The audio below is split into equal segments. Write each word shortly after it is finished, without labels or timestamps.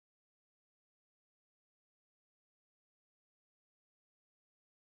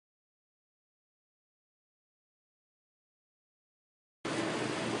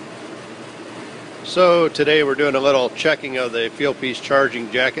So today we're doing a little checking of the Fieldpiece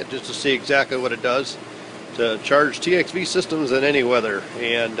charging jacket just to see exactly what it does to charge TXV systems in any weather.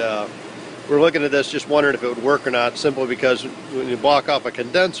 And we're looking at this just wondering if it would work or not, simply because when you block off a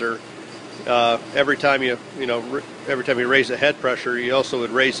condenser, every time you raise the head pressure, you also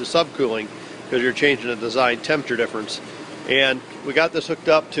would raise the subcooling because you're changing the design temperature difference. And we got this hooked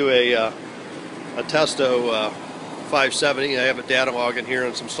up to a Testo 570. I have a data log in here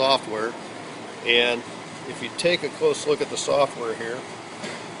and some software. And if you take a close look at the software here,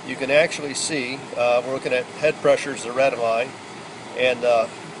 you can actually see we're looking at head pressure is the red line, and the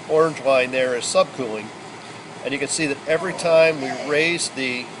orange line there is subcooling. And you can see that every time we raise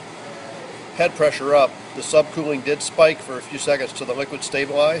the head pressure up, the subcooling did spike for a few seconds till the liquid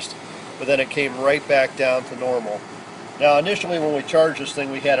stabilized, but then it came right back down to normal. Now initially when we charged this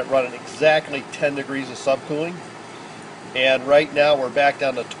thing, we had it running exactly 10 degrees of subcooling. And right now we're back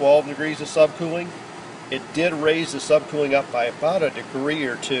down to 12 degrees of subcooling. It did raise the subcooling up by about a degree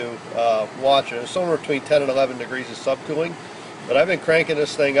or two watching. It's somewhere between 10 and 11 degrees of subcooling. But I've been cranking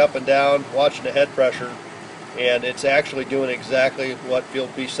this thing up and down, watching the head pressure, and it's actually doing exactly what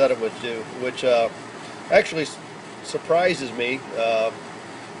Fieldpiece said it would do, which actually surprises me,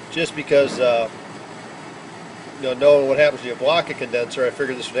 just because knowing what happens when you block a condenser, I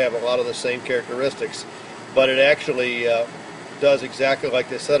figured this would have a lot of the same characteristics. But it actually does exactly like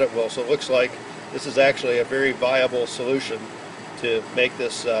they said it will. So it looks like this is actually a very viable solution to make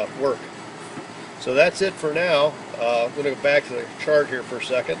this work. So that's it for now. I'm going to go back to the chart here for a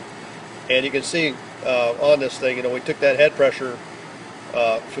second. And you can see on this thing, we took that head pressure,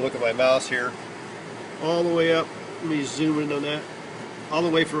 if you look at my mouse here, all the way up. Let me zoom in on that. All the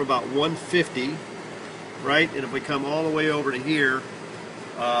way from about 150, right? And if we come all the way over to here,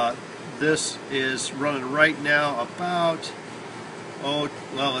 this is running right now about,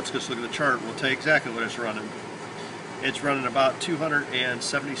 let's just look at the chart. We'll tell you exactly what it's running. It's running about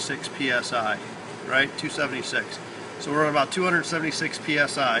 276 psi, right? 276. So we're at about 276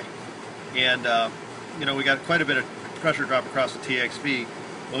 psi, and we got quite a bit of pressure drop across the TXV.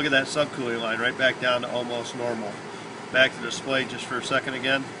 Look at that subcooling line right back down to almost normal. Back to the display just for a second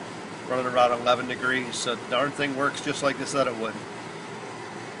again. Running around 11 degrees. So the darn thing works just like they said it would.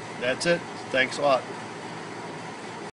 That's it. Thanks a lot.